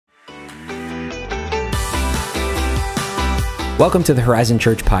Welcome to the Horizon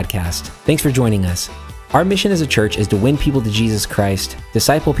Church podcast. Thanks for joining us. Our mission as a church is to win people to Jesus Christ,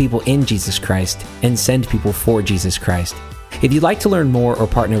 disciple people in Jesus Christ, and send people for Jesus Christ. If you'd like to learn more or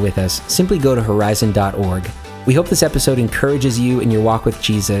partner with us, simply go to horizon.org. We hope this episode encourages you in your walk with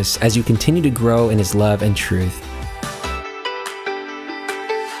Jesus as you continue to grow in his love and truth.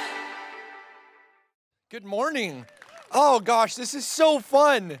 Good morning. Oh gosh, this is so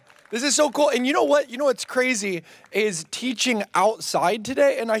fun. This is so cool. And you know what? You know what's crazy is teaching outside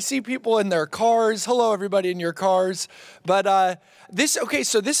today, and I see people in their cars. Hello, everybody in your cars. But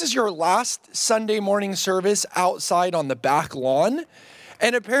so this is your last Sunday morning service outside on the back lawn.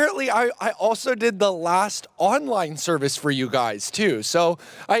 And apparently I also did the last online service for you guys too. So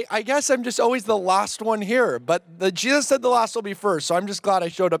I guess I'm just always the last one here, but Jesus said the last will be first. So I'm just glad I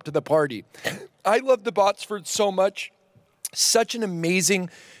showed up to the party. I love the Botsford so much. Such an amazing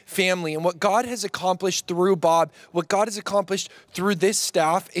family, and what God has accomplished through Bob, what God has accomplished through this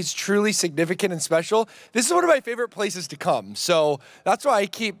staff is truly significant and special. This is one of my favorite places to come, so that's why I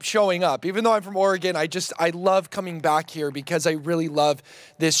keep showing up. Even though I'm from Oregon, I love coming back here because I really love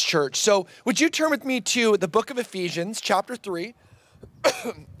this church. So would you turn with me to the book of Ephesians, chapter 3,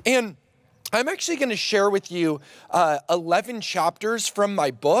 and I'm actually going to share with you 11 chapters from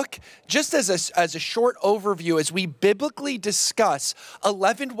my book, just as a short overview as we biblically discuss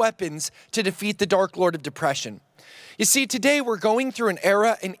 11 weapons to defeat the dark lord of depression. You see, today we're going through an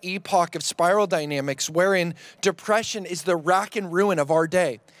era, an epoch of spiral dynamics wherein depression is the rack and ruin of our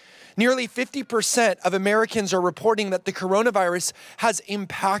day. Nearly 50% of Americans are reporting that the coronavirus has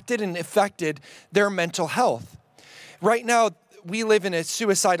impacted and affected their mental health. Right now, we live in a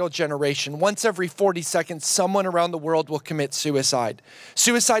suicidal generation. Once every 40 seconds, someone around the world will commit suicide.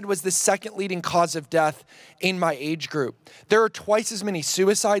 Suicide was the second leading cause of death in my age group. There are twice as many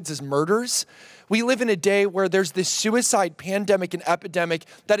suicides as murders. We live in a day where there's this suicide pandemic and epidemic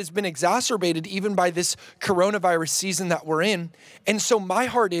that has been exacerbated even by this coronavirus season that we're in. And so my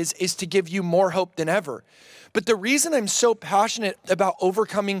heart is to give you more hope than ever. But the reason I'm so passionate about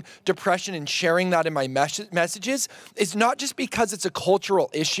overcoming depression and sharing that in my messages is not just because it's a cultural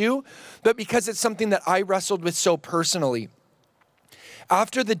issue, but because it's something that I wrestled with so personally.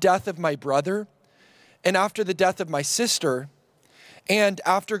 After the death of my brother, and after the death of my sister, and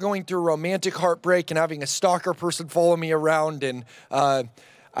after going through romantic heartbreak and having a stalker person follow me around, and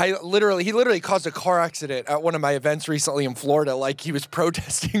he literally caused a car accident at one of my events recently in Florida, like he was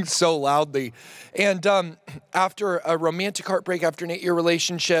protesting so loudly. And after a romantic heartbreak, after an 8-year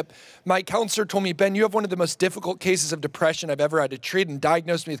relationship, my counselor told me, Ben, you have one of the most difficult cases of depression I've ever had to treat, and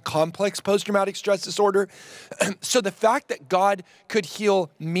diagnosed me with complex post-traumatic stress disorder. So the fact that God could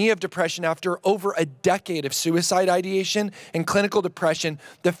heal me of depression after over a decade of suicide ideation and clinical depression,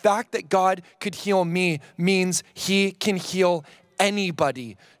 the fact that God could heal me means he can heal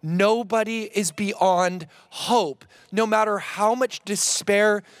anybody. Nobody is beyond hope. No matter how much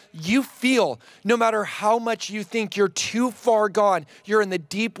despair you feel, no matter how much you think you're too far gone, you're in the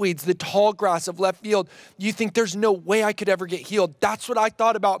deep weeds, the tall grass of left field, you think there's no way I could ever get healed. That's what I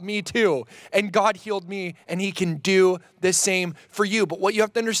thought about me too. And God healed me, and he can do the same for you. But what you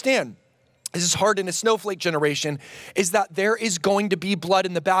have to understand, this is hard in a snowflake generation, is that there is going to be blood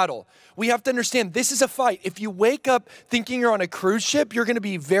in the battle. We have to understand this is a fight. If you wake up thinking you're on a cruise ship, you're going to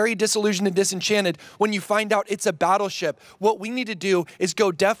be very disillusioned and disenchanted when you find out it's a battleship. What we need to do is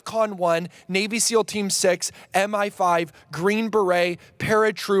go DEFCON 1, Navy SEAL Team 6, MI5, Green Beret,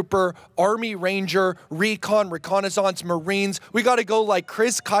 Paratrooper, Army Ranger, Recon, Reconnaissance, Marines. We got to go like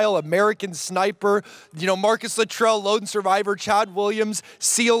Chris Kyle, American Sniper, Marcus Luttrell, Lone Survivor, Chad Williams,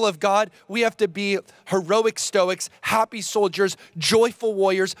 SEAL of God. We have to be heroic stoics, happy soldiers, joyful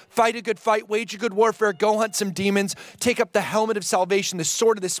warriors, fight a good fight, wage a good warfare, go hunt some demons, take up the helmet of salvation, the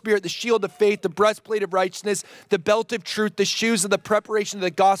sword of the Spirit, the shield of faith, the breastplate of righteousness, the belt of truth, the shoes of the preparation of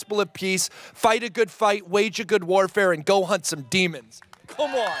the gospel of peace, fight a good fight, wage a good warfare, and go hunt some demons.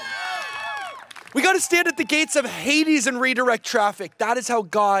 Come on. We got to stand at the gates of Hades and redirect traffic. That is how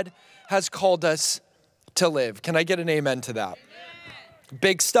God has called us to live. Can I get an amen to that?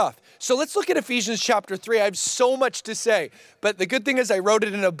 Big stuff. So let's look at Ephesians chapter 3. I have so much to say, but the good thing is I wrote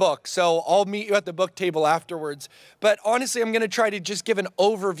it in a book, so I'll meet you at the book table afterwards. But honestly, I'm going to try to just give an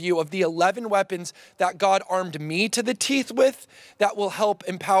overview of the 11 weapons that God armed me to the teeth with that will help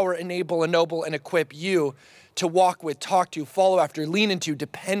empower, enable, ennoble, and equip you to walk with, talk to, follow after, lean into,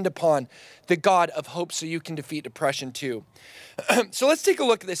 depend upon the God of hope so you can defeat depression too. So let's take a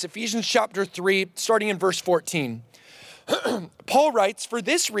look at this. Ephesians chapter 3, starting in verse 14. Paul writes, "For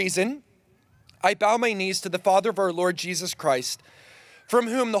this reason, I bow my knees to the Father of our Lord Jesus Christ, from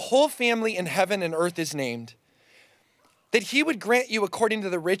whom the whole family in heaven and earth is named. that he would grant you according to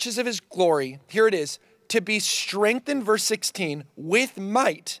the riches of his glory, here it is, to be strengthened, verse 16, with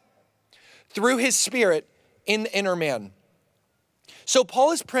might through his Spirit in the inner man. So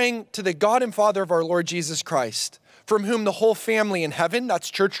Paul is praying to the God and Father of our Lord Jesus Christ, from whom the whole family in heaven, that's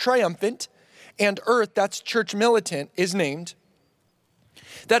church triumphant, and earth, that's church militant, is named,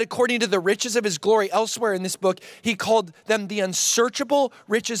 that according to the riches of his glory, elsewhere in this book, he called them the unsearchable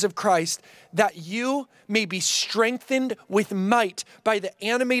riches of Christ, that you may be strengthened with might by the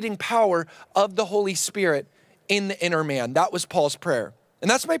animating power of the Holy Spirit in the inner man. That was Paul's prayer. And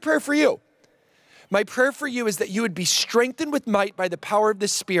that's my prayer for you. My prayer for you is that you would be strengthened with might by the power of the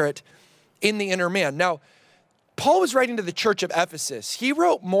Spirit in the inner man. Now, Paul was writing to the church of Ephesus. He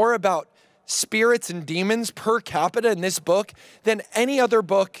wrote more about spirits and demons per capita in this book than any other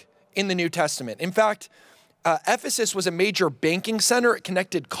book in the New Testament. In fact, Ephesus was a major banking center. It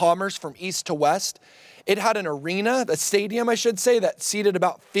connected commerce from east to west. It had an arena, a stadium, I should say, that seated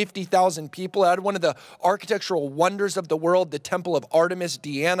about 50,000 people. It had one of the architectural wonders of the world, the temple of Artemis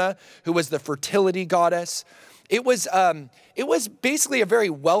Diana, who was the fertility goddess. It was basically a very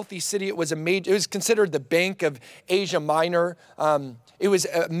wealthy city. It was considered the Bank of Asia Minor. It was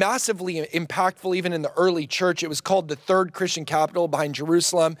massively impactful even in the early church. It was called the third Christian capital behind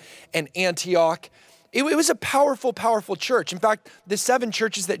Jerusalem and Antioch. It was a powerful, powerful church. In fact, the 7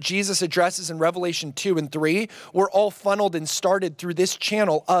 churches that Jesus addresses in Revelation 2 and 3 were all funneled and started through this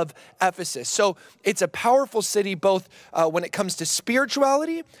channel of Ephesus. So it's a powerful city, both when it comes to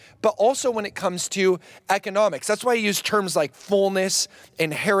spirituality, but also when it comes to economics. That's why I use terms like fullness,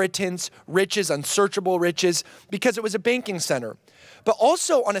 inheritance, riches, unsearchable riches, because it was a banking center. But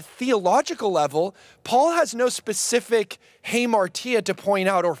also on a theological level, Paul has no specific hamartia to point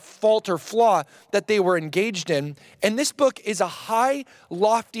out or fault or flaw that they were engaged in. And this book is a high,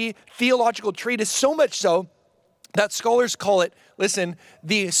 lofty theological treatise, so much so that scholars call it, listen,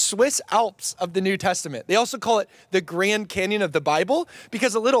 the Swiss Alps of the New Testament. They also call it the Grand Canyon of the Bible,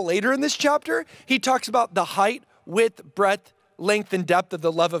 because a little later in this chapter, he talks about the height, width, breadth, length and depth of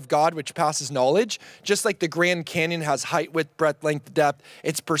the love of God, which passes knowledge. Just like the Grand Canyon has height, width, breadth, length, depth,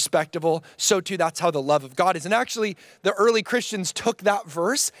 it's perspectival. So too, that's how the love of God is. And actually, the early Christians took that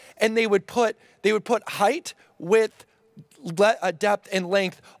verse and they would put height, width, depth, and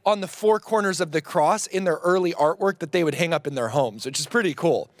length on the 4 corners of the cross in their early artwork that they would hang up in their homes, which is pretty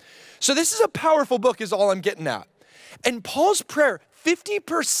cool. So this is a powerful book is all I'm getting at. And Paul's prayer,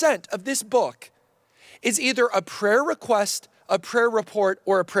 50% of this book is either a prayer request, a prayer report,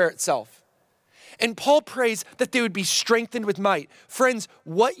 or a prayer itself. And Paul prays that they would be strengthened with might. Friends,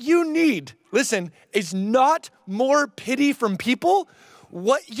 what you need, listen, is not more pity from people.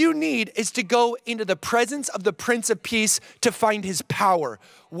 What you need is to go into the presence of the Prince of Peace to find his power.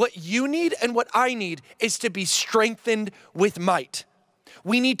 What you need and what I need is to be strengthened with might.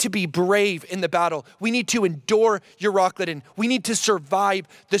 We need to be brave in the battle. We need to endure Euroclidon. We need to survive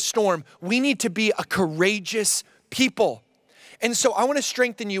the storm. We need to be a courageous people. And so I want to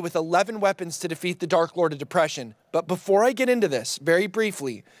strengthen you with 11 weapons to defeat the dark lord of depression. But before I get into this, very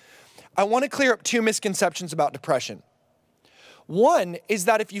briefly, I want to clear up 2 misconceptions about depression. One is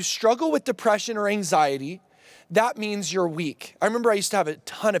that if you struggle with depression or anxiety, that means you're weak. I remember I used to have a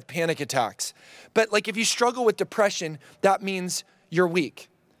ton of panic attacks. But like if you struggle with depression, that means you're weak.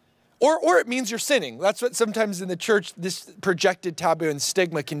 Or it means you're sinning. That's what sometimes in the church this projected taboo and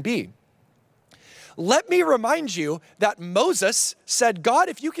stigma can be. Let me remind you that Moses said, God,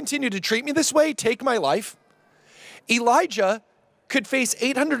 if you continue to treat me this way, take my life. Elijah could face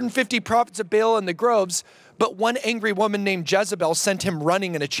 850 prophets of Baal in the groves, but one angry woman named Jezebel sent him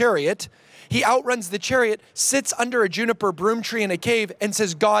running in a chariot. He outruns the chariot, sits under a juniper broom tree in a cave, and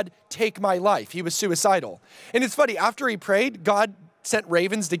says, God, take my life. He was suicidal. And it's funny, after he prayed, God sent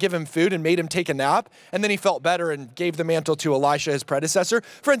ravens to give him food and made him take a nap. And then he felt better and gave the mantle to Elisha, his predecessor.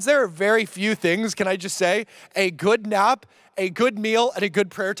 Friends, there are very few things, can I just say, a good nap, a good meal, and a good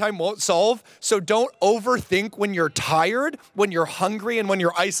prayer time won't solve. So don't overthink when you're tired, when you're hungry, and when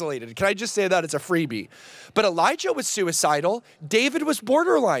you're isolated. Can I just say that? It's a freebie. But Elijah was suicidal. David was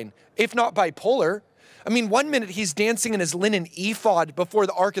borderline, if not bipolar. I mean, one minute he's dancing in his linen ephod before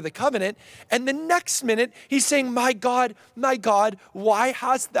the Ark of the Covenant, and the next minute he's saying, my God, why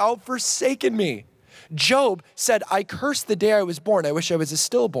hast thou forsaken me? Job said, I cursed the day I was born. I wish I was a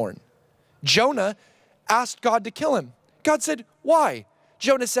stillborn. Jonah asked God to kill him. God said, why?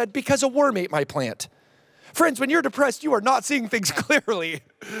 Jonah said, because a worm ate my plant. Friends, when you're depressed, you are not seeing things clearly,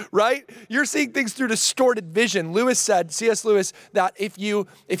 right? You're seeing things through distorted vision. C.S. Lewis, that if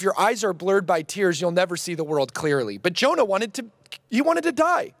your eyes are blurred by tears, you'll never see the world clearly. But Jonah wanted to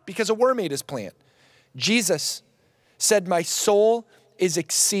die because a worm ate his plant. Jesus said, my soul is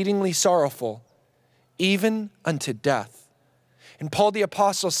exceedingly sorrowful, even unto death. And Paul the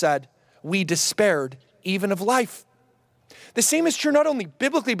apostle said, we despaired even of life. The same is true not only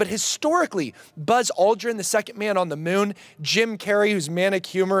biblically, but historically. Buzz Aldrin, the second man on the moon, Jim Carrey, whose manic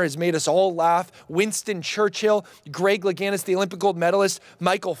humor has made us all laugh, Winston Churchill, Greg Louganis, the Olympic gold medalist,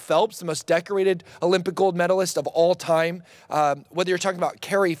 Michael Phelps, the most decorated Olympic gold medalist of all time. Whether you're talking about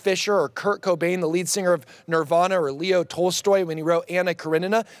Carrie Fisher or Kurt Cobain, the lead singer of Nirvana, or Leo Tolstoy when he wrote Anna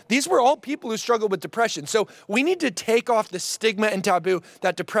Karenina, these were all people who struggled with depression. So we need to take off the stigma and taboo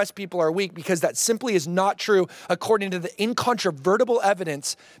that depressed people are weak, because that simply is not true according to the incontrovertible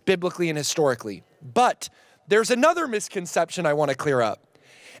evidence biblically and historically. But there's another misconception I want to clear up,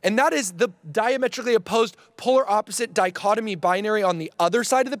 and that is the diametrically opposed, polar opposite dichotomy binary on the other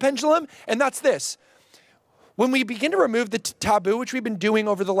side of the pendulum, and that's this. When we begin to remove the taboo, which we've been doing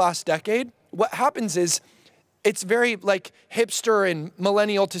over the last decade, what happens is it's very like hipster and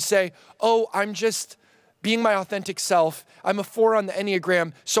millennial to say, oh, I'm just being my authentic self. I'm a 4 on the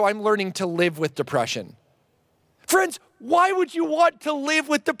Enneagram, so I'm learning to live with depression. Friends, why would you want to live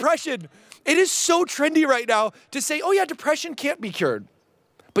with depression? It is so trendy right now to say, oh yeah, depression can't be cured,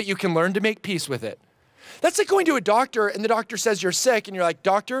 but you can learn to make peace with it. That's like going to a doctor and the doctor says you're sick and you're like,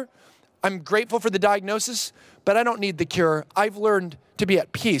 doctor, I'm grateful for the diagnosis, but I don't need the cure. I've learned to be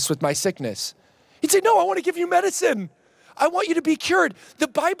at peace with my sickness. He'd say, no, I want to give you medicine. I want you to be cured. The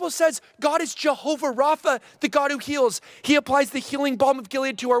Bible says God is Jehovah Rapha, the God who heals. He applies the healing balm of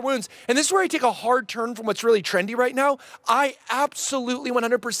Gilead to our wounds. And this is where I take a hard turn from what's really trendy right now. I absolutely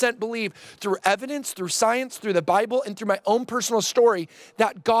 100% believe through evidence, through science, through the Bible, and through my own personal story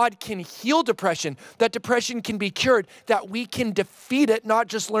that God can heal depression, that depression can be cured, that we can defeat it, not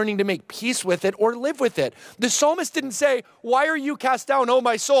just learning to make peace with it or live with it. The psalmist didn't say, why are you cast down, O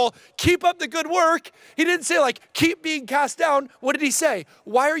my soul? Keep up the good work. He didn't say like, keep being cast down. What did he say?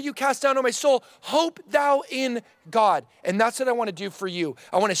 Why are you cast down, O my soul? Hope thou in God. And that's what I want to do for you.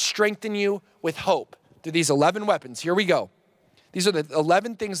 I want to strengthen you with hope through these 11 weapons. Here we go. These are the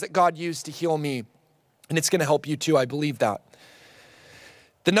 11 things that God used to heal me, and it's going to help you too. I believe that.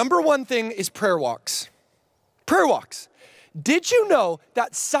 The number one thing is prayer walks. Prayer walks. Did you know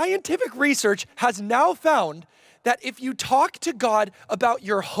that scientific research has now found that if you talk to God about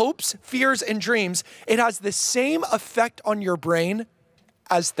your hopes, fears, and dreams, it has the same effect on your brain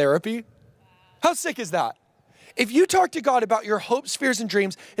as therapy? How sick is that? If you talk to God about your hopes, fears, and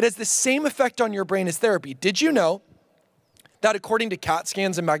dreams, it has the same effect on your brain as therapy. Did you know that according to CAT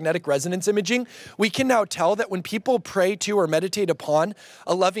scans and magnetic resonance imaging, we can now tell that when people pray to or meditate upon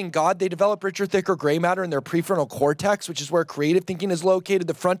a loving God, they develop richer, thicker gray matter in their prefrontal cortex, which is where creative thinking is located.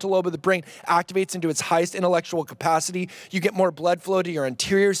 The frontal lobe of the brain activates into its highest intellectual capacity. You get more blood flow to your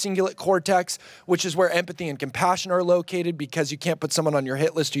anterior cingulate cortex, which is where empathy and compassion are located, because you can't put someone on your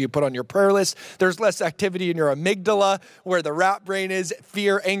hit list who you put on your prayer list. There's less activity in your amygdala, where the rat brain is,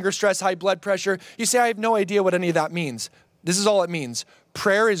 fear, anger, stress, high blood pressure. You say, I have no idea what any of that means. This is all it means.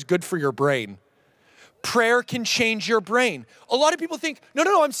 Prayer is good for your brain. Prayer can change your brain. A lot of people think,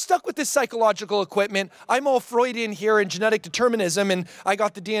 no, I'm stuck with this psychological equipment. I'm all Freudian here in genetic determinism, and I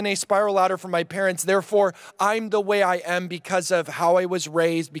got the DNA spiral ladder from my parents. Therefore, I'm the way I am because of how I was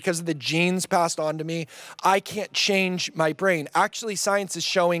raised, because of the genes passed on to me. I can't change my brain. Actually, science is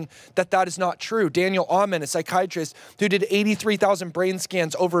showing that that is not true. Daniel Amen, a psychiatrist who did 83,000 brain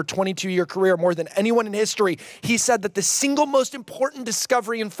scans over a 22-year career, more than anyone in history, he said that the single most important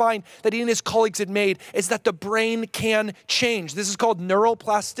discovery and find that he and his colleagues had made is that the brain can change. This is called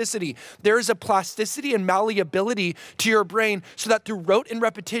neuroplasticity. There is a plasticity and malleability to your brain so that through rote and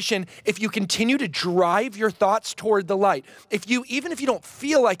repetition, if you continue to drive your thoughts toward the light, even if you don't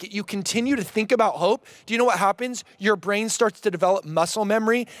feel like it, you continue to think about hope, do you know what happens? Your brain starts to develop muscle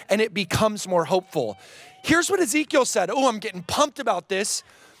memory and it becomes more hopeful. Here's what Ezekiel said. Oh, I'm getting pumped about this.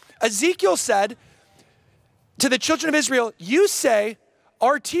 Ezekiel said to the children of Israel, you say,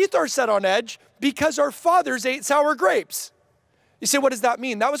 our teeth are set on edge because our fathers ate sour grapes. You say, what does that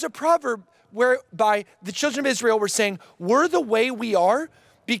mean? That was a proverb whereby the children of Israel were saying, we're the way we are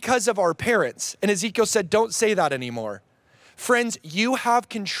because of our parents. And Ezekiel said, don't say that anymore. Friends, you have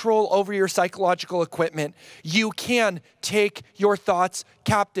control over your psychological equipment. You can take your thoughts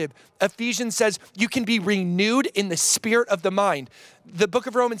captive. Ephesians says you can be renewed in the spirit of the mind. The book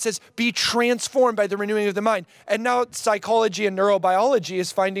of Romans says, be transformed by the renewing of the mind. And now psychology and neurobiology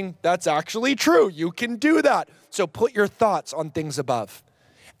is finding that's actually true. You can do that. So put your thoughts on things above.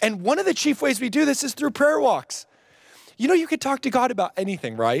 And one of the chief ways we do this is through prayer walks. You know, you could talk to God about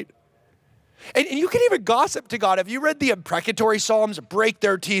anything, right? And you can even gossip to God. Have you read the imprecatory Psalms? Break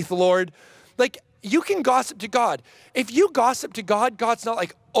their teeth, Lord. Like, you can gossip to God. If you gossip to God, God's not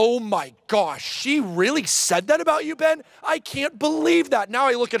like, oh my gosh, she really said that about you, Ben? I can't believe that. Now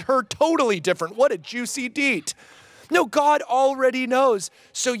I look at her totally different. What a juicy deet. No, God already knows.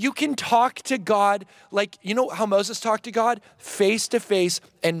 So you can talk to God like, you know how Moses talked to God? Face to face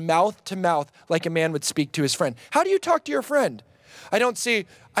and mouth to mouth, like a man would speak to his friend. How do you talk to your friend? I don't say,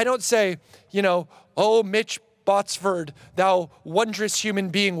 oh, Mitch Botsford, thou wondrous human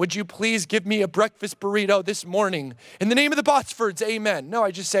being, would you please give me a breakfast burrito this morning? In the name of the Botsfords, amen. No,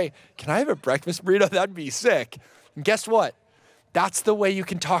 I just say, can I have a breakfast burrito? That'd be sick. And guess what? That's the way you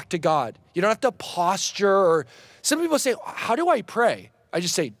can talk to God. You don't have to posture or some people say, how do I pray? I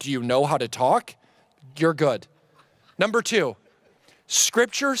just say, do you know how to talk? You're good. Number 2,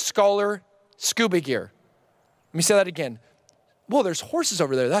 scripture, scholar, scuba gear. Let me say that again. Whoa, there's horses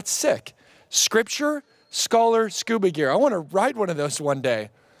over there. That's sick. Scripture, scholar, scuba gear. I want to ride one of those one day.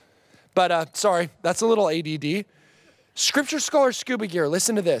 But sorry, that's a little ADD. Scripture, scholar, scuba gear.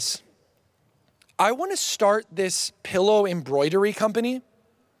 Listen to this. I want to start this pillow embroidery company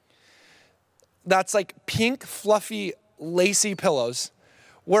that's like pink, fluffy, lacy pillows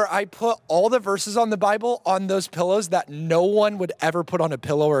where I put all the verses on the Bible on those pillows that no one would ever put on a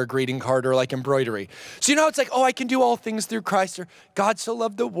pillow or a greeting card or like embroidery. So you know, it's like, oh, I can do all things through Christ, or God so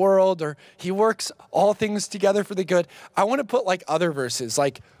loved the world, or he works all things together for the good. I want to put like other verses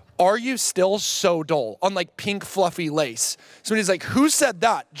like, are you still so dull, on like pink, fluffy lace. Somebody's like, who said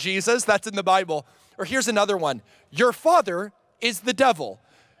that? Jesus, that's in the Bible. Or here's another one. Your father is the devil.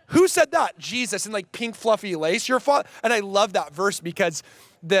 Who said that? Jesus, in like pink fluffy lace. Your father. And I love that verse because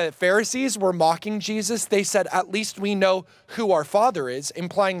the Pharisees were mocking Jesus. They said, at least we know who our father is,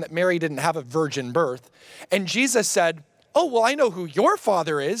 implying that Mary didn't have a virgin birth. And Jesus said, oh, well, I know who your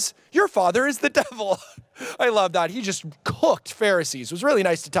father is. Your father is the devil. I love that. He just cooked Pharisees. It was really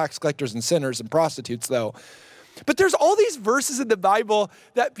nice to tax collectors and sinners and prostitutes, though. But there's all these verses in the Bible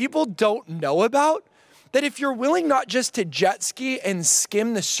that people don't know about, that if you're willing not just to jet ski and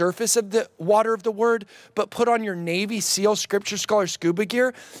skim the surface of the water of the word, but put on your Navy SEAL scripture scholar scuba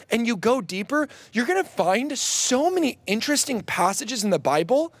gear and you go deeper, you're gonna find so many interesting passages in the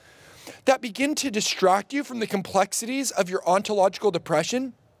Bible that begin to distract you from the complexities of your ontological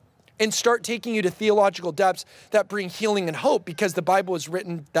depression and start taking you to theological depths that bring healing and hope, because the Bible is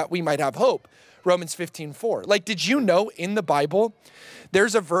written that we might have hope. Romans 15:4. Like, did you know in the Bible,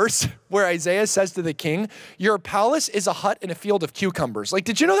 there's a verse where Isaiah says to the king, your palace is a hut in a field of cucumbers. Like,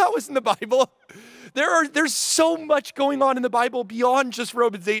 did you know that was in the Bible? There's so much going on in the Bible beyond just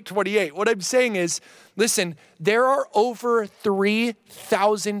Romans 8:28. What I'm saying is, listen, there are over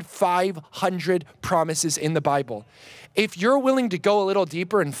 3,500 promises in the Bible. If you're willing to go a little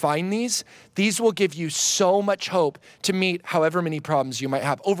deeper and find these will give you so much hope to meet however many problems you might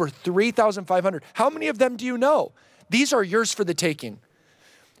have. Over 3,500. How many of them do you know? These are yours for the taking.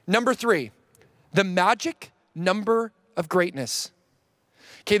 Number 3, the magic number of greatness.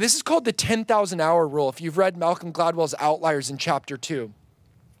 Okay, this is called the 10,000 hour rule. If you've read Malcolm Gladwell's Outliers in chapter 2.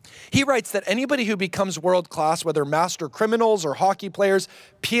 He writes that anybody who becomes world class, whether master criminals or hockey players,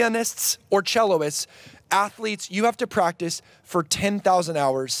 pianists or cellists, athletes, you have to practice for 10,000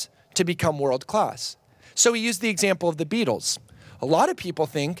 hours to become world class. So he used the example of the Beatles. A lot of people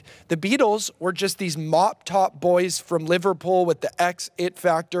think the Beatles were just these mop-top boys from Liverpool with the it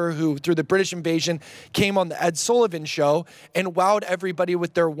factor who, through the British invasion, came on the Ed Sullivan show and wowed everybody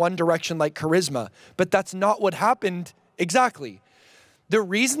with their One Direction-like charisma. But that's not what happened exactly. The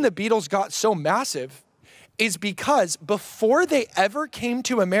reason the Beatles got so massive is because before they ever came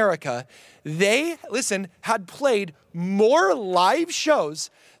to America, they, listen, had played more live shows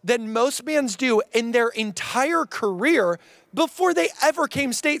than most bands do in their entire career before they ever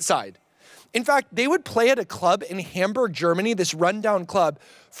came stateside. In fact, they would play at a club in Hamburg, Germany, this rundown club,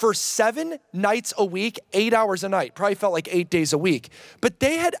 for 7 nights a week, 8 hours a night. Probably felt like 8 days a week. But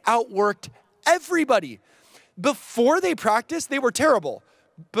they had outworked everybody. Before they practiced, they were terrible.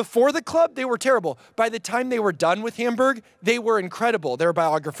 Before the club, they were terrible. By the time they were done with Hamburg, they were incredible, their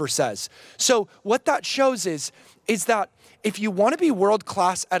biographer says. So what that shows is that if you want to be world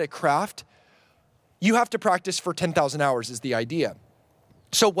class at a craft, you have to practice for 10,000 hours is the idea.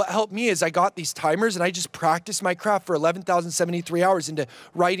 So what helped me is I got these timers and I just practiced my craft for 11,073 hours into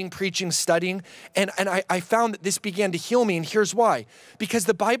writing, preaching, studying. And I found that this began to heal me. And here's why. Because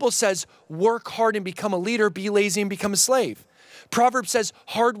the Bible says, work hard and become a leader, be lazy and become a slave. Proverbs says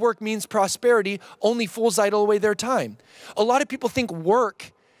hard work means prosperity, only fools idle away their time. A lot of people think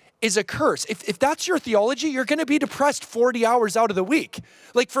work is a curse. If that's your theology, you're gonna be depressed 40 hours out of the week.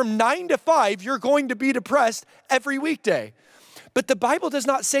 Like from 9 to 5, you're going to be depressed every weekday. But the Bible does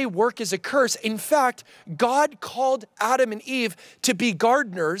not say work is a curse. In fact, God called Adam and Eve to be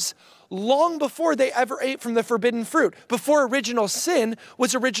gardeners long before they ever ate from the forbidden fruit, before original sin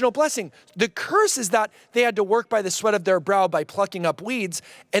was original blessing. The curse is that they had to work by the sweat of their brow by plucking up weeds,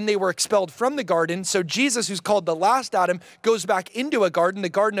 and they were expelled from the garden. So Jesus, who's called the last Adam, goes back into a garden, the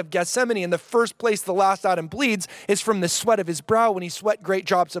Garden of Gethsemane, and the first place the last Adam bleeds is from the sweat of his brow when he sweat great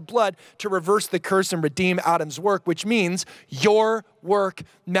drops of blood to reverse the curse and redeem Adam's work, which means your work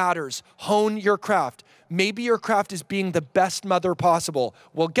matters. Hone your craft. Maybe your craft is being the best mother possible.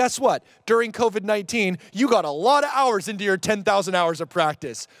 Well, guess what? During COVID-19, you got a lot of hours into your 10,000 hours of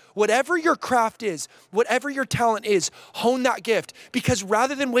practice. Whatever your craft is, whatever your talent is, hone that gift. Because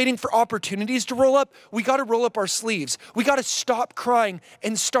rather than waiting for opportunities to roll up, we got to roll up our sleeves. We got to stop crying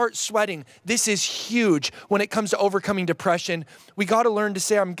and start sweating. This is huge when it comes to overcoming depression. We got to learn to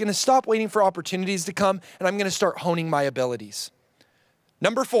say, I'm going to stop waiting for opportunities to come, and I'm going to start honing my abilities.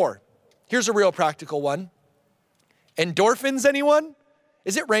 Number 4. Here's a real practical one. Endorphins, anyone?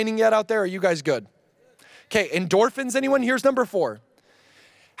 Is it raining yet out there? Are you guys good? Okay, endorphins, anyone? Here's number 4.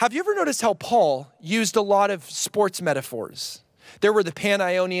 Have you ever noticed how Paul used a lot of sports metaphors? There were the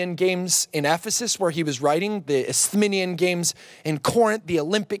Pan-Ionian games in Ephesus where he was writing, the Isthmian games in Corinth, the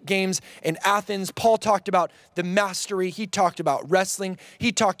Olympic games in Athens. Paul talked about the mastery. He talked about wrestling.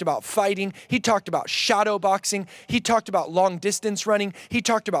 He talked about fighting. He talked about shadow boxing. He talked about long distance running. He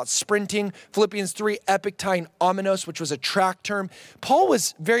talked about sprinting. Philippians 3, epiktein omenos, which was a track term. Paul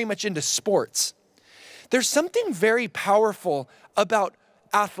was very much into sports. There's something very powerful about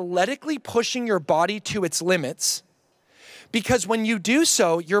athletically pushing your body to its limits, because when you do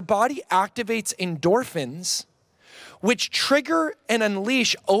so, your body activates endorphins, which trigger and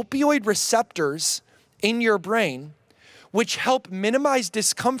unleash opioid receptors in your brain, which help minimize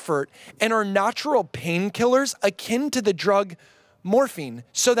discomfort and are natural painkillers akin to the drug morphine.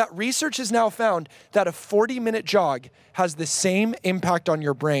 So that research has now found that a 40-minute jog has the same impact on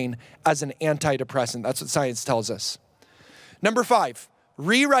your brain as an antidepressant. That's what science tells us. Number 5,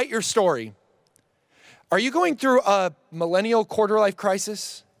 rewrite your story. Are you going through a millennial quarter-life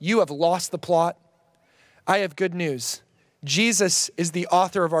crisis? You have lost the plot. I have good news. Jesus is the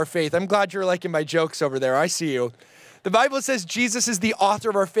author of our faith. I'm glad you're liking my jokes over there. I see you. The Bible says Jesus is the author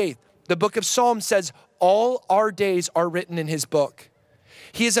of our faith. The book of Psalms says all our days are written in his book.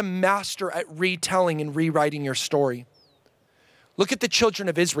 He is a master at retelling and rewriting your story. Look at the children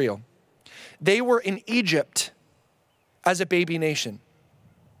of Israel. They were in Egypt as a baby nation.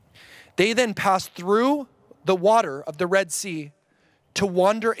 They then passed through the water of the Red Sea to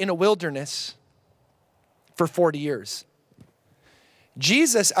wander in a wilderness for 40 years.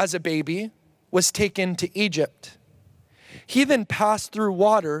 Jesus, as a baby, was taken to Egypt. He then passed through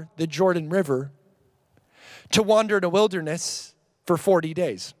water, the Jordan River, to wander in a wilderness for 40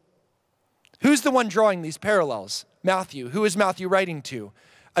 days. Who's the one drawing these parallels? Matthew. Who is Matthew writing to?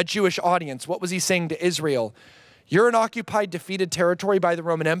 A Jewish audience. What was he saying to Israel? You're in occupied, defeated territory by the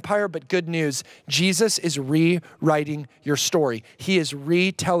Roman Empire, but good news, Jesus is rewriting your story. He is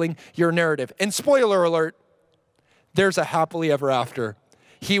retelling your narrative. And spoiler alert, there's a happily ever after.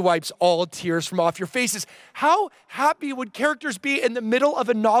 He wipes all tears from off your faces. How happy would characters be in the middle of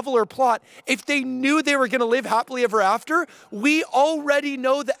a novel or plot if they knew they were going to live happily ever after? We already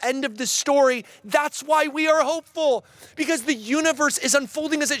know the end of the story. That's why we are hopeful, because the universe is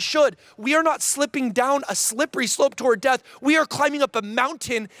unfolding as it should. We are not slipping down a slippery slope toward death. We are climbing up a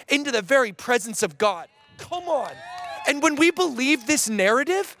mountain into the very presence of God. Come on. And when we believe this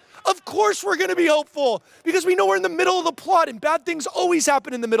narrative, of course we're going to be hopeful, because we know we're in the middle of the plot and bad things always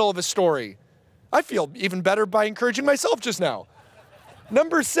happen in the middle of a story. I feel even better by encouraging myself just now.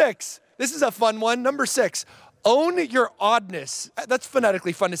 Number 6, this is a fun one. Number 6, own your oddness. That's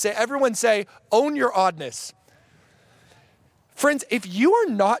phonetically fun to say. Everyone say, own your oddness. Friends, if you are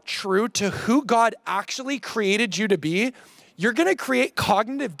not true to who God actually created you to be, you're going to create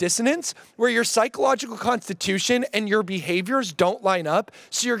cognitive dissonance where your psychological constitution and your behaviors don't line up.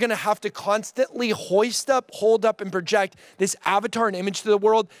 So you're going to have to constantly hoist up, hold up, and project this avatar and image to the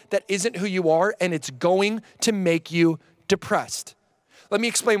world that isn't who you are, and it's going to make you depressed. Let me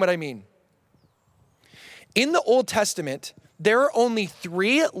explain what I mean. In the Old Testament, there are only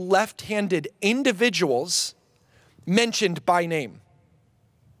 3 left-handed individuals mentioned by name.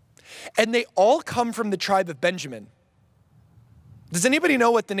 And they all come from the tribe of Benjamin. Does anybody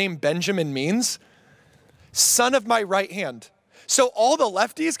know what the name Benjamin means? Son of my right hand. So all the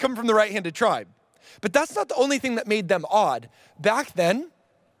lefties come from the right-handed tribe. But that's not the only thing that made them odd. Back then,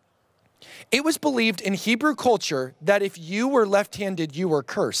 it was believed in Hebrew culture that if you were left-handed, you were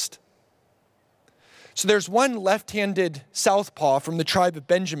cursed. So there's one left-handed southpaw from the tribe of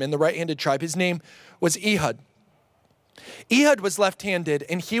Benjamin, the right-handed tribe. His name was Ehud. Ehud was left-handed,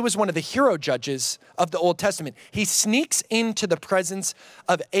 and he was one of the hero judges of the Old Testament. He sneaks into the presence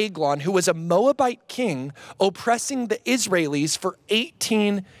of Eglon, who was a Moabite king oppressing the Israelis for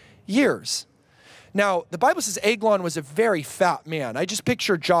 18 years. Now, the Bible says Eglon was a very fat man. I just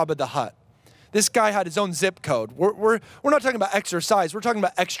picture Jabba the Hutt. This guy had his own zip code. We're not talking about exercise. We're talking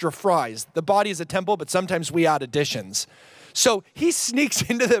about extra fries. The body is a temple, but sometimes we add additions. So he sneaks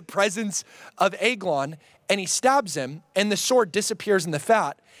into the presence of Eglon, and he stabs him, and the sword disappears in the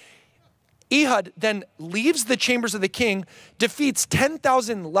fat. Ehud then leaves the chambers of the king, defeats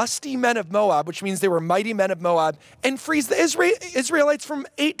 10,000 lusty men of Moab, which means they were mighty men of Moab, and frees the Israelites from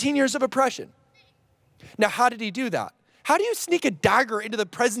 18 years of oppression. Now, how did he do that? How do you sneak a dagger into the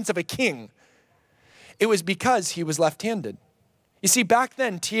presence of a king? It was because he was left-handed. You see, back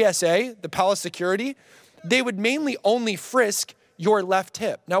then, TSA, the palace security, they would mainly only frisk your left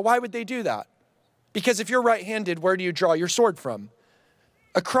hip. Now, why would they do that? Because if you're right-handed, where do you draw your sword from?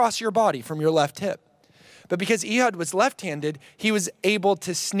 Across your body from your left hip. But because Ehud was left-handed, he was able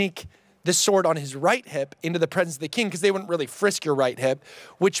to sneak the sword on his right hip into the presence of the king because they wouldn't really frisk your right hip,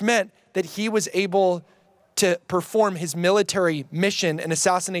 which meant that he was able to perform his military mission and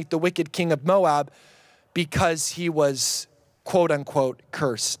assassinate the wicked king of Moab because he was, quote unquote,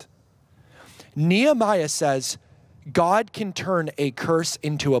 cursed. Nehemiah says, God can turn a curse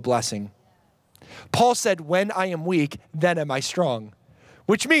into a blessing. Paul said, when I am weak, then am I strong.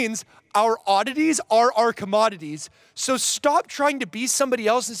 Which means our oddities are our commodities. So stop trying to be somebody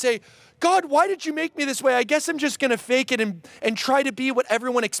else and say, God, why did you make me this way? I guess I'm just going to fake it and try to be what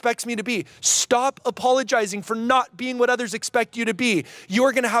everyone expects me to be. Stop apologizing for not being what others expect you to be.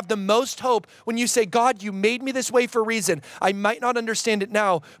 You're going to have the most hope when you say, God, you made me this way for a reason. I might not understand it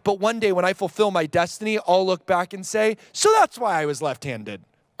now, but one day when I fulfill my destiny, I'll look back and say, so that's why I was left-handed.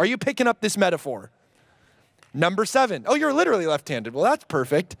 Are you picking up this metaphor? Number 7. Oh, you're literally left-handed. Well, that's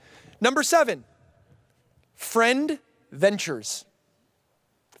perfect. Number 7, friend ventures.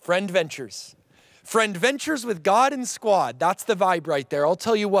 Friend ventures. Friend ventures with God and squad. That's the vibe right there. I'll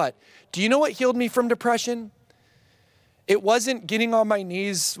tell you what. Do you know what healed me from depression? It wasn't getting on my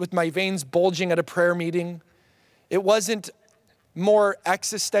knees with my veins bulging at a prayer meeting. It wasn't more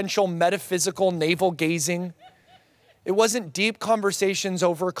existential, metaphysical, navel gazing. It wasn't deep conversations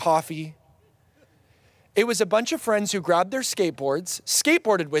over coffee. It was a bunch of friends who grabbed their skateboards,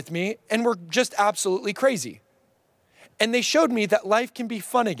 skateboarded with me, and were just absolutely crazy. And they showed me that life can be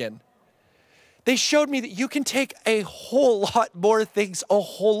fun again. They showed me that you can take a whole lot more things a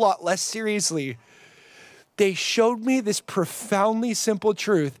whole lot less seriously. They showed me this profoundly simple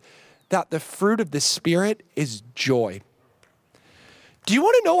truth that the fruit of the Spirit is joy. Do you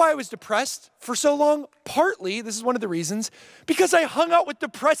want to know why I was depressed for so long? Partly, this is one of the reasons, because I hung out with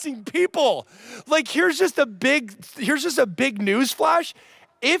depressing people. Like, here's just a big news flash.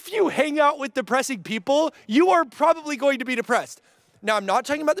 If you hang out with depressing people, you are probably going to be depressed. Now, I'm not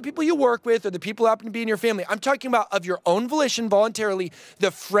talking about the people you work with or the people who happen to be in your family. I'm talking about of your own volition, voluntarily,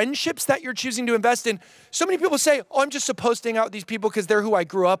 the friendships that you're choosing to invest in. So many people say, oh, I'm just supposed to hang out with these people because they're who I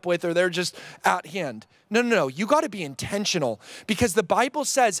grew up with or they're just at hand. No. You got to be intentional because the Bible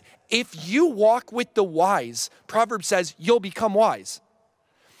says if you walk with the wise, Proverbs says you'll become wise.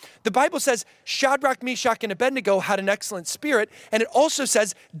 The Bible says Shadrach, Meshach, and Abednego had an excellent spirit, and it also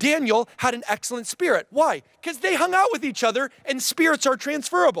says Daniel had an excellent spirit. Why? Because they hung out with each other, and spirits are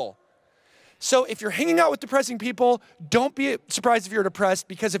transferable. So if you're hanging out with depressing people, don't be surprised if you're depressed,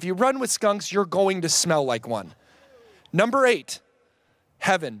 because if you run with skunks, you're going to smell like one. Number 8,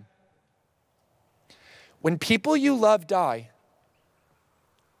 heaven. When people you love die,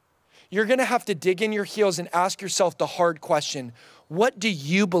 you're going to have to dig in your heels and ask yourself the hard question. What do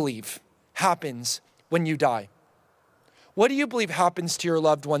you believe happens when you die? What do you believe happens to your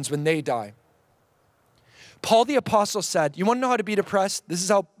loved ones when they die? Paul the Apostle said, you want to know how to be depressed? This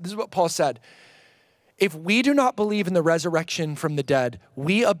is what Paul said. If we do not believe in the resurrection from the dead,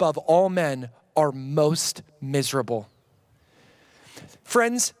 we above all men are most miserable.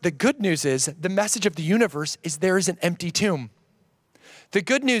 Friends, the good news is the message of the universe is there is an empty tomb. The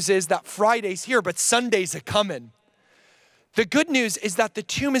good news is that Friday's here, but Sunday's a-coming. The good news is that the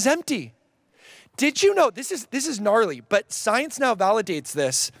tomb is empty. Did you know, this is gnarly, but science now validates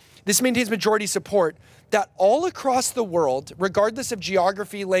this. This maintains majority support, that all across the world, regardless of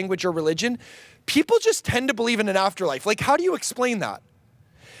geography, language, or religion, people just tend to believe in an afterlife. Like, how do you explain that?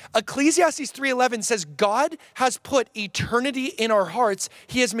 Ecclesiastes 3:11 says, God has put eternity in our hearts.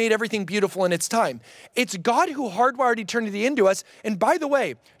 He has made everything beautiful in its time. It's God who hardwired eternity into us. And by the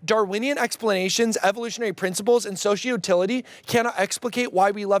way, Darwinian explanations, evolutionary principles, and socio-utility cannot explicate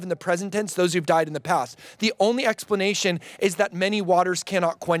why we love in the present tense those who've died in the past. The only explanation is that many waters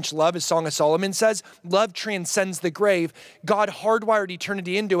cannot quench love, as Song of Solomon says. Love transcends the grave. God hardwired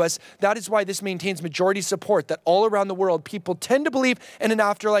eternity into us. That is why this maintains majority support, that all around the world, people tend to believe in an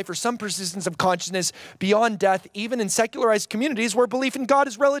afterlife or some persistence of consciousness beyond death, even in secularized communities where belief in God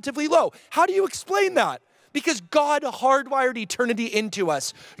is relatively low. How do you explain that? Because God hardwired eternity into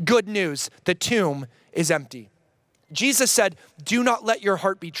us. Good news, the tomb is empty. Jesus said, do not let your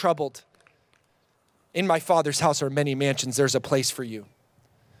heart be troubled. In my Father's house are many mansions. There's a place for you.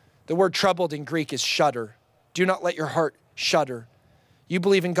 The word troubled in Greek is shudder. Do not let your heart shudder. You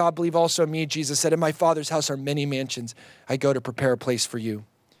believe in God, believe also in me. Jesus said, in my Father's house are many mansions. I go to prepare a place for you.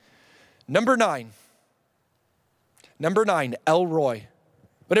 Number nine, El Roy.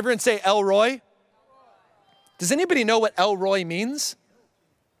 Would everyone say El Roy? Does anybody know what El Roy means?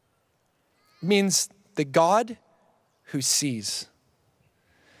 It means the God who sees.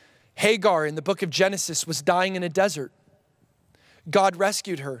 Hagar in the book of Genesis was dying in a desert. God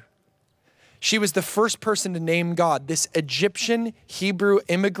rescued her. She was the first person to name God. This Egyptian Hebrew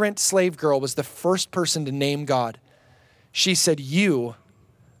immigrant slave girl was the first person to name God. She said, you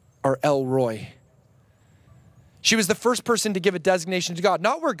are El Roy. She was the first person to give a designation to God,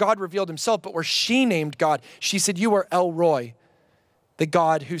 not where God revealed himself, but where she named God. She said, you are El Roy, the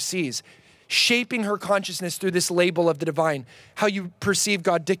God who sees. Shaping her consciousness through this label of the divine. How you perceive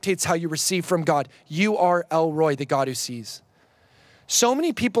God dictates how you receive from God. You are El Roy, the God who sees. So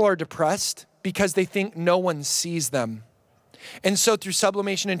many people are depressed because they think no one sees them. And so through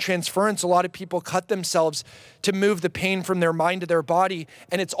sublimation and transference, a lot of people cut themselves to move the pain from their mind to their body.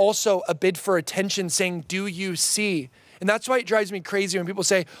 And it's also a bid for attention saying, do you see? And that's why it drives me crazy when people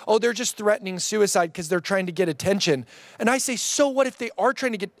say, oh, they're just threatening suicide because they're trying to get attention. And I say, so what if they are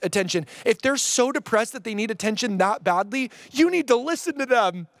trying to get attention? If they're so depressed that they need attention that badly, you need to listen to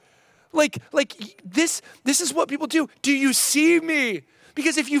them. Like this is what people do. Do you see me?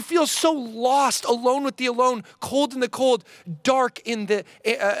 Because if you feel so lost, alone with the alone, cold in the cold, dark in the,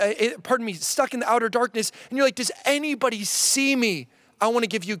 stuck in the outer darkness, and you're like, does anybody see me? I want to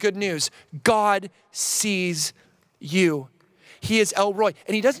give you good news. God sees you. He is El Roy.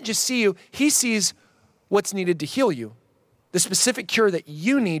 And he doesn't just see you, he sees what's needed to heal you. The specific cure that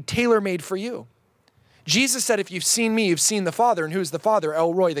you need, tailor-made for you. Jesus said, if you've seen me, you've seen the Father. And who's the Father?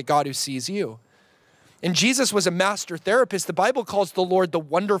 El Roy, the God who sees you. And Jesus was a master therapist. The Bible calls the Lord the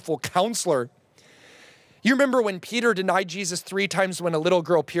wonderful counselor. You remember when Peter denied Jesus 3 times when a little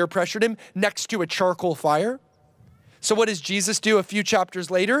girl peer pressured him next to a charcoal fire? So what does Jesus do a few chapters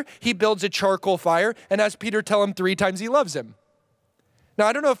later? He builds a charcoal fire and has Peter tell him 3 times he loves him. Now,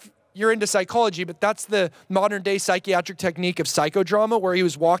 I don't know if you're into psychology, but that's the modern day psychiatric technique of psychodrama, where he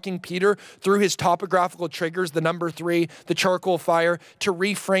was walking Peter through his topographical triggers, the number 3, the charcoal fire, to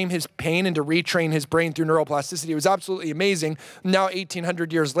reframe his pain and to retrain his brain through neuroplasticity. It was absolutely amazing. Now,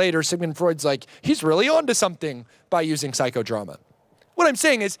 1800 years later, Sigmund Freud's like, he's really onto something by using psychodrama. What I'm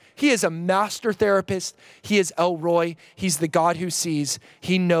saying is, he is a master therapist. He is El Roy. He's the God who sees.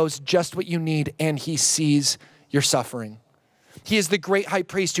 He knows just what you need, and he sees your suffering. He is the great high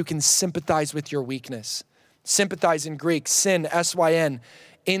priest who can sympathize with your weakness. Sympathize in Greek, syn, S-Y-N,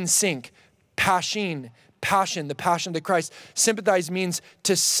 in sync, passion, the passion of the Christ. Sympathize means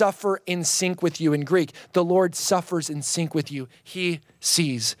to suffer in sync with you in Greek. The Lord suffers in sync with you. He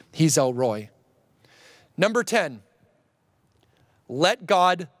sees. He's El Roy. Number 10, let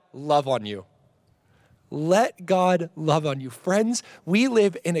God love on you. Let God love on you. Friends, we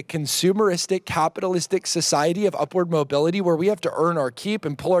live in a consumeristic, capitalistic society of upward mobility where we have to earn our keep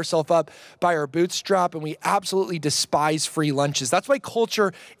and pull ourselves up by our bootstrap, and we absolutely despise free lunches. That's why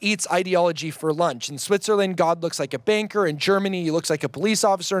culture eats ideology for lunch. In Switzerland, God looks like a banker. In Germany, he looks like a police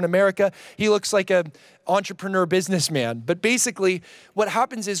officer. In America, he looks like an entrepreneur businessman. But basically, what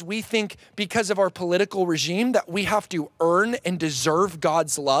happens is we think because of our political regime that we have to earn and deserve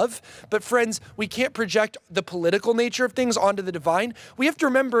God's love. But friends, we can't project the political nature of things onto the divine. We have to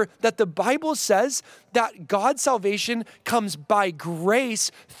remember that the Bible says that God's salvation comes by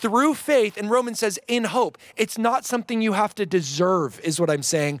grace through faith. And Romans says in hope. It's not something you have to deserve, is what I'm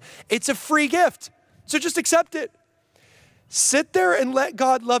saying. It's a free gift. So just accept it. Sit there and let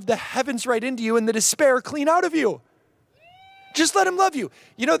God love the heavens right into you and the despair clean out of you. Just let him love you.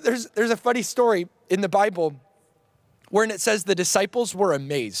 You know, there's a funny story in the Bible wherein it says the disciples were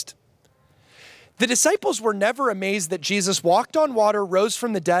amazed. The disciples were never amazed that Jesus walked on water, rose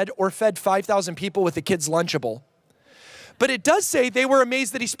from the dead, or fed 5,000 people with a kid's Lunchable. But it does say they were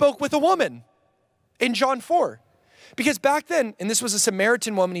amazed that he spoke with a woman in John 4. Because back then, and this was a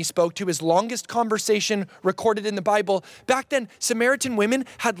Samaritan woman he spoke to, his longest conversation recorded in the Bible. Back then, Samaritan women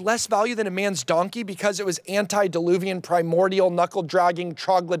had less value than a man's donkey because it was antediluvian, primordial, knuckle-dragging,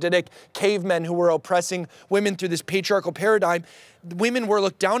 troglodytic cavemen who were oppressing women through this patriarchal paradigm. Women were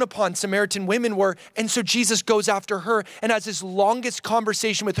looked down upon, Samaritan women were, and so Jesus goes after her and has his longest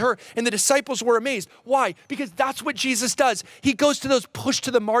conversation with her, and the disciples were amazed. Why? Because that's what Jesus does. He goes to those pushed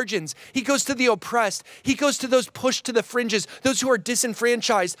to the margins. He goes to the oppressed. He goes to those pushed to the fringes, those who are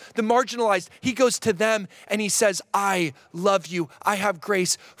disenfranchised, the marginalized. He goes to them and he says, I love you. I have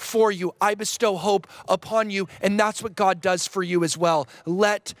grace for you. I bestow hope upon you, and that's what God does for you as well.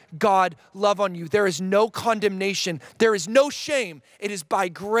 Let God love on you. There is no condemnation. There is no shame. It is by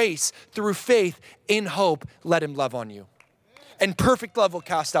grace through faith in hope. Let him love on you. And perfect love will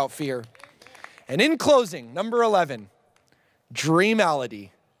cast out fear. And in closing, number 11, dreamality.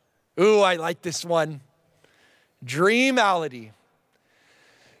 Ooh, I like this one. Dreamality.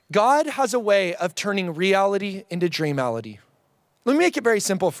 God has a way of turning reality into dreamality. Let me make it very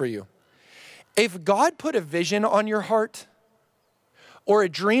simple for you. If God put a vision on your heart or a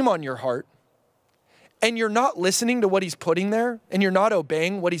dream on your heart, and you're not listening to what he's putting there, and you're not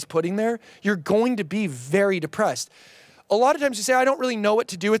obeying what he's putting there, you're going to be very depressed. A lot of times you say, I don't really know what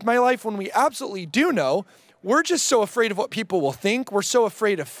to do with my life, when we absolutely do know. We're just so afraid of what people will think. We're so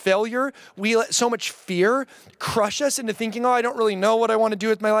afraid of failure. We let so much fear crush us into thinking, I don't really know what I want to do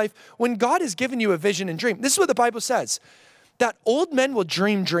with my life. When God has given you a vision and dream, this is what the Bible says, that old men will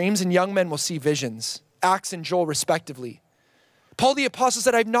dream dreams and young men will see visions. Acts and Joel respectively. Paul the apostle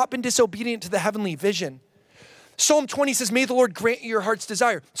said, I've not been disobedient to the heavenly vision. Psalm 20 says, may the Lord grant you your heart's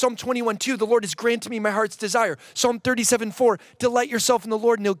desire. Psalm 21:2, the Lord has granted me my heart's desire. Psalm 37:4, delight yourself in the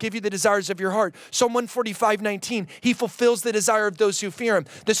Lord and he'll give you the desires of your heart. Psalm 145:19, he fulfills the desire of those who fear him.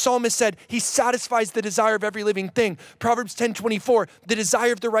 The psalmist said, he satisfies the desire of every living thing. Proverbs 10:24, the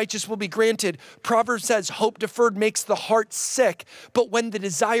desire of the righteous will be granted. Proverbs says, hope deferred makes the heart sick, but when the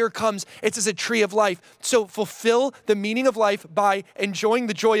desire comes, it's as a tree of life. So fulfill the meaning of life by enjoying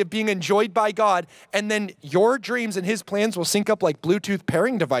the joy of being enjoyed by God, and then your dreams and his plans will sync up like Bluetooth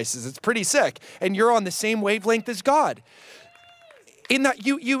pairing devices. It's pretty sick. And you're on the same wavelength as God. In that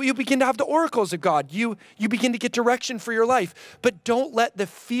you begin to have the oracles of God. You begin to get direction for your life. But don't let the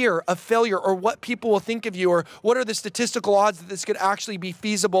fear of failure or what people will think of you or what are the statistical odds that this could actually be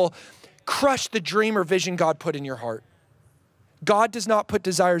feasible crush the dream or vision God put in your heart. God does not put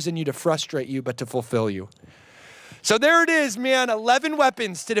desires in you to frustrate you, but to fulfill you. So there it is, man, 11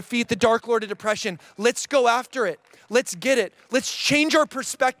 weapons to defeat the dark lord of depression. Let's go after it. Let's get it. Let's change our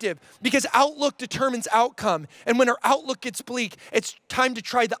perspective because outlook determines outcome. And when our outlook gets bleak, it's time to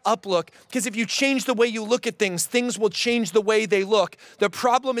try the uplook because if you change the way you look at things, things will change the way they look. The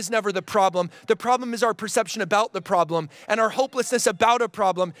problem is never the problem. The problem is our perception about the problem, and our hopelessness about a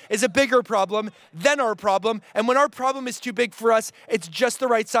problem is a bigger problem than our problem. And when our problem is too big for us, it's just the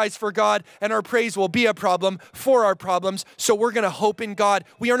right size for God, and our praise will be a problem for our problems. So we're going to hope in God.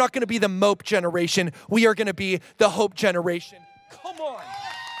 We are not going to be the mope generation. We are going to be the hope generation. Come on.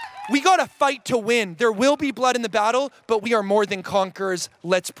 We got to fight to win. There will be blood in the battle, but we are more than conquerors.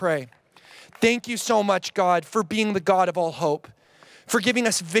 Let's pray. Thank you so much, God, for being the God of all hope, for giving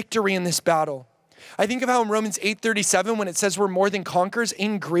us victory in this battle. I think of how in Romans 8:37, when it says we're more than conquerors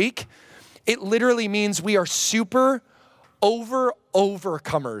in Greek, it literally means we are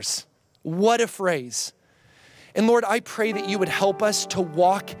overcomers. What a phrase. And Lord, I pray that you would help us to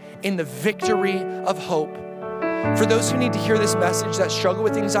walk in the victory of hope. For those who need to hear this message that struggle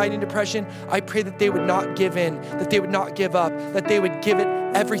with anxiety and depression, I pray that they would not give in, that they would not give up, that they would give it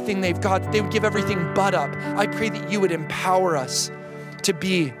everything they've got, that they would give everything but up. I pray that you would empower us to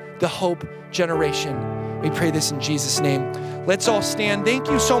be the hope generation. We pray this in Jesus' name. Let's all stand. Thank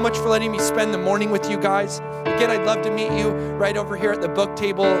you so much for letting me spend the morning with you guys. Again, I'd love to meet you right over here at the book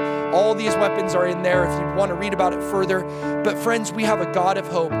table. All these weapons are in there if you want to read about it further. But friends, we have a God of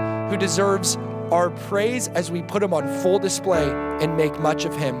hope who deserves our praise as we put him on full display and make much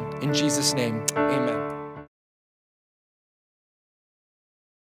of him. In Jesus' name, amen.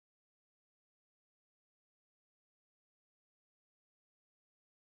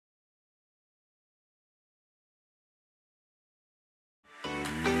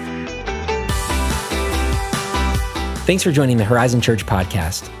 Thanks for joining the Horizon Church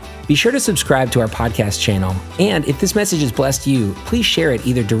podcast. Be sure to subscribe to our podcast channel, and if this message has blessed you, please share it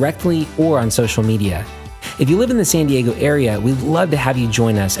either directly or on social media. If you live in the San Diego area, we'd love to have you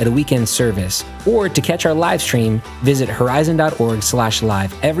join us at a weekend service, or to catch our live stream, visit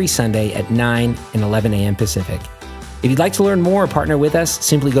horizon.org/live every Sunday at 9 and 11 a.m. Pacific. If you'd like to learn more or partner with us,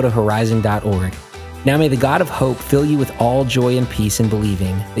 simply go to horizon.org. Now may the God of hope fill you with all joy and peace in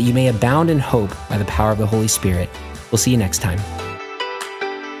believing, that you may abound in hope by the power of the Holy Spirit. We'll see you next time.